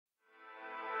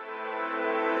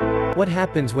What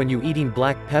happens when you eating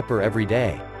black pepper every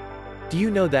day? Do you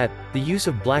know that the use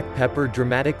of black pepper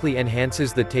dramatically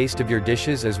enhances the taste of your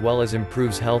dishes as well as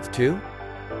improves health too?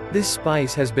 This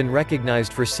spice has been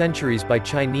recognized for centuries by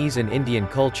Chinese and Indian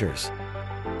cultures.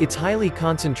 It's highly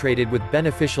concentrated with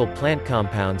beneficial plant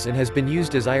compounds and has been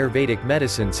used as Ayurvedic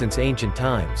medicine since ancient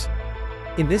times.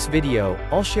 In this video,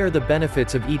 I'll share the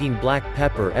benefits of eating black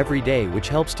pepper every day, which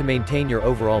helps to maintain your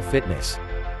overall fitness.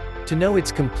 To know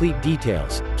its complete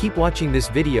details, keep watching this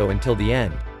video until the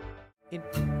end.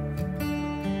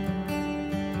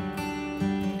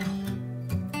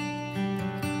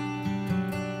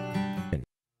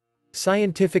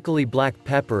 Scientifically, black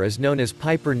pepper is known as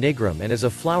Piper nigrum and is a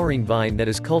flowering vine that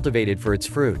is cultivated for its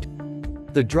fruit.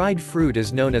 The dried fruit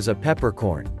is known as a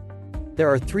peppercorn. There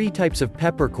are three types of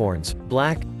peppercorns: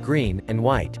 black, green, and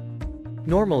white.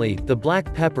 Normally, the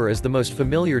black pepper is the most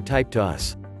familiar type to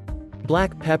us.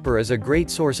 Black pepper is a great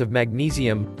source of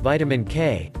magnesium, vitamin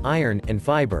K, iron, and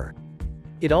fiber.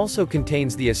 It also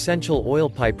contains the essential oil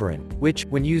piperine, which,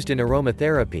 when used in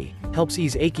aromatherapy, helps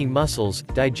ease aching muscles,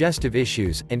 digestive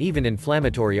issues, and even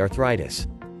inflammatory arthritis.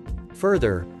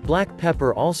 Further, black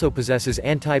pepper also possesses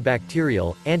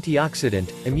antibacterial,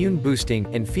 antioxidant,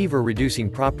 immune-boosting, and fever-reducing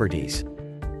properties.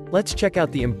 Let's check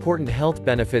out the important health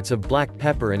benefits of black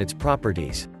pepper and its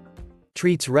properties.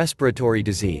 Treats respiratory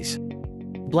disease.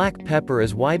 Black pepper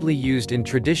is widely used in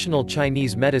traditional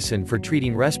Chinese medicine for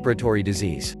treating respiratory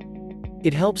disease.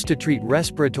 It helps to treat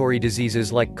respiratory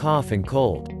diseases like cough and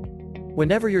cold.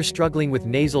 Whenever you're struggling with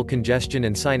nasal congestion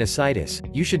and sinusitis,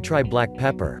 you should try black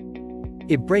pepper.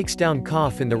 It breaks down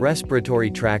cough in the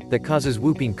respiratory tract that causes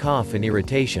whooping cough and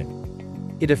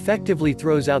irritation. It effectively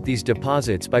throws out these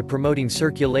deposits by promoting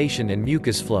circulation and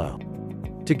mucus flow.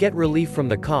 To get relief from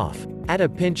the cough, add a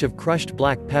pinch of crushed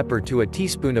black pepper to a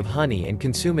teaspoon of honey and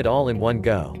consume it all in one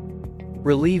go.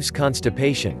 Relieves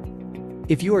constipation.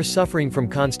 If you are suffering from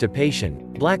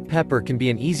constipation, black pepper can be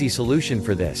an easy solution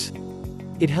for this.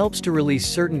 It helps to release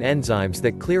certain enzymes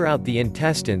that clear out the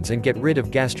intestines and get rid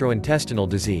of gastrointestinal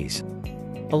disease.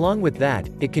 Along with that,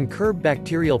 it can curb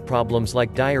bacterial problems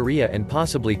like diarrhea and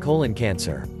possibly colon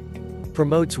cancer.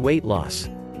 Promotes weight loss.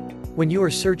 When you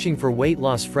are searching for weight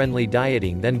loss-friendly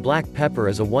dieting, then black pepper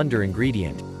is a wonder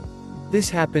ingredient. This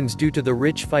happens due to the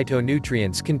rich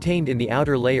phytonutrients contained in the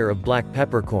outer layer of black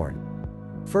peppercorn.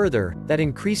 Further, that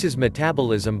increases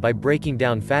metabolism by breaking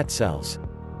down fat cells.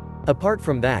 Apart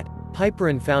from that,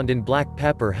 piperine found in black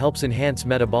pepper helps enhance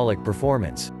metabolic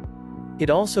performance. It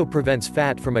also prevents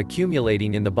fat from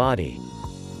accumulating in the body.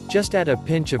 Just add a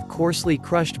pinch of coarsely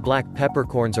crushed black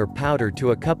peppercorns or powder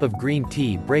to a cup of green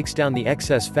tea. Breaks down the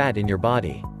excess fat in your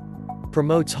body.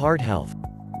 Promotes heart health.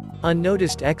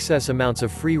 Unnoticed excess amounts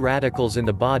of free radicals in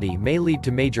the body may lead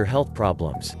to major health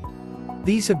problems.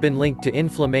 These have been linked to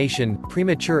inflammation,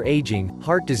 premature aging,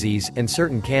 heart disease, and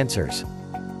certain cancers.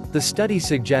 The studies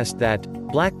suggest that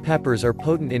black peppers are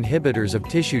potent inhibitors of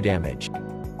tissue damage.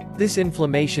 This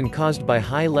inflammation caused by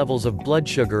high levels of blood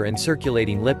sugar and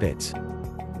circulating lipids.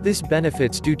 This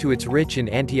benefits due to its rich in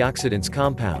antioxidants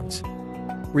compounds.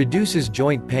 Reduces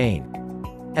joint pain.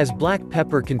 As black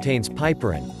pepper contains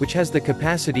piperine, which has the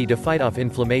capacity to fight off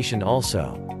inflammation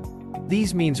also.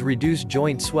 These means reduced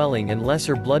joint swelling and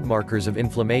lesser blood markers of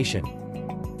inflammation.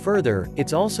 Further,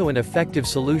 it's also an effective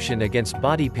solution against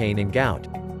body pain and gout.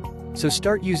 So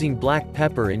start using black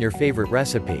pepper in your favorite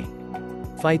recipe.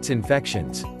 Fights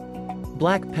infections.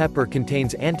 Black pepper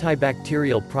contains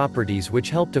antibacterial properties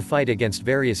which help to fight against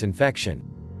various infection.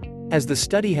 As the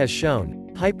study has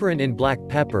shown, piperine in black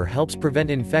pepper helps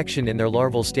prevent infection in their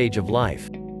larval stage of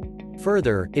life.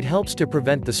 Further, it helps to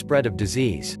prevent the spread of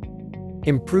disease.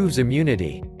 Improves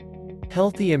immunity.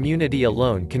 Healthy immunity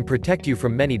alone can protect you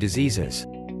from many diseases.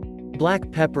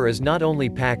 Black pepper is not only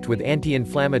packed with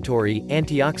anti-inflammatory,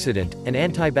 antioxidant, and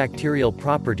antibacterial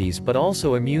properties but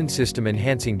also immune system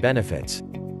enhancing benefits.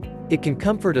 It can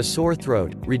comfort a sore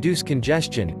throat, reduce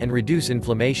congestion, and reduce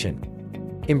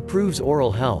inflammation. Improves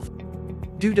oral health.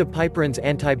 Due to piperine's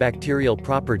antibacterial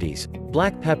properties,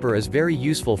 black pepper is very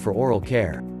useful for oral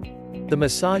care. The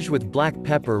massage with black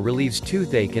pepper relieves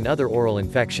toothache and other oral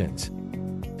infections.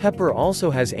 Pepper also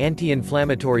has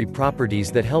anti-inflammatory properties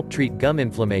that help treat gum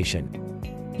inflammation.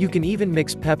 You can even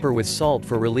mix pepper with salt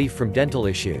for relief from dental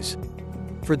issues.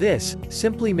 For this,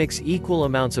 simply mix equal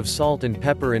amounts of salt and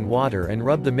pepper in water and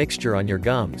rub the mixture on your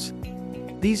gums.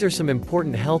 These are some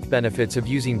important health benefits of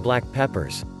using black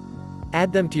peppers.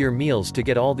 Add them to your meals to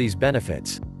get all these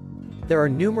benefits. There are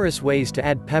numerous ways to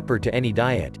add pepper to any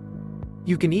diet.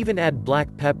 You can even add black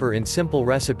pepper in simple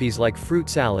recipes like fruit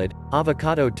salad,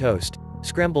 avocado toast,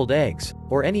 scrambled eggs,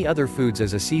 or any other foods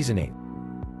as a seasoning.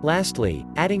 Lastly,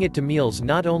 adding it to meals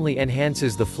not only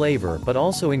enhances the flavor but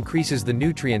also increases the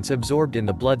nutrients absorbed in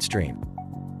the bloodstream.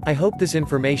 I hope this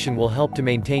information will help to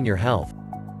maintain your health.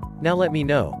 Now let me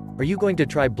know, are you going to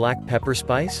try black pepper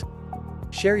spice?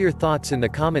 Share your thoughts in the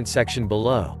comment section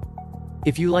below.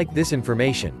 If you like this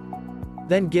information,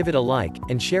 then give it a like,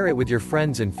 and share it with your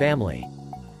friends and family.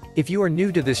 If you are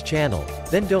new to this channel,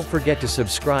 then don't forget to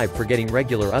subscribe for getting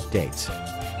regular updates.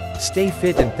 Stay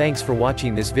fit and thanks for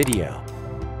watching this video.